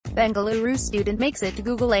Bengaluru student makes it to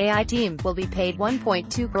Google AI team, will be paid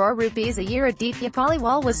 1.2 crore rupees a year. Aditya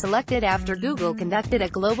Paliwal was selected after Google conducted a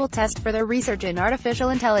global test for their research in artificial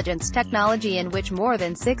intelligence technology in which more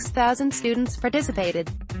than 6,000 students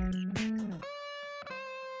participated.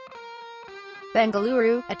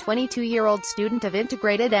 Bengaluru, a 22-year-old student of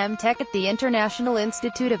integrated M.Tech at the International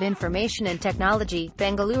Institute of Information and Technology,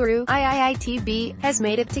 Bengaluru, IIITB, has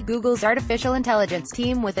made it to Google's artificial intelligence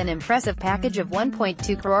team with an impressive package of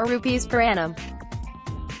 1.2 crore rupees per annum.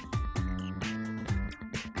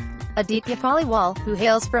 Aditya Paliwal, who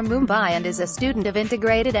hails from Mumbai and is a student of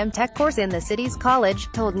integrated M.Tech course in the city's college,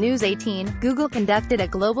 told News 18, Google conducted a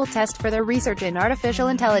global test for their research in artificial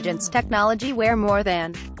intelligence technology where more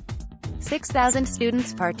than 6,000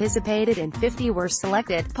 students participated and 50 were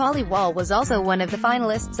selected. Paliwal was also one of the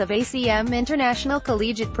finalists of ACM International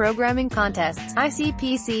Collegiate Programming Contests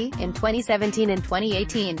 (ICPC) in 2017 and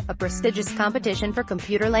 2018, a prestigious competition for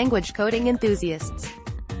computer language coding enthusiasts.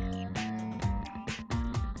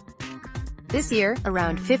 This year,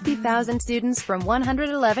 around 50,000 students from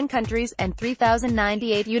 111 countries and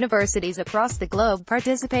 3,098 universities across the globe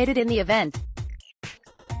participated in the event.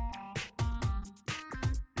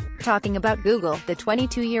 Talking about Google, the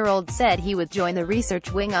 22-year-old said he would join the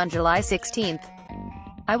research wing on July 16.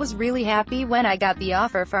 "I was really happy when I got the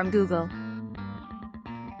offer from Google.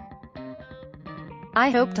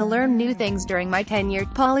 I hope to learn new things during my tenure."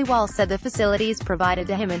 Paliwal said the facilities provided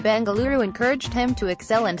to him in Bengaluru encouraged him to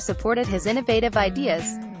excel and supported his innovative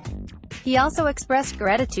ideas. He also expressed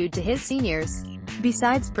gratitude to his seniors.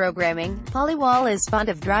 Besides programming, Paliwal is fond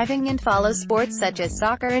of driving and follows sports such as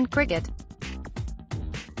soccer and cricket.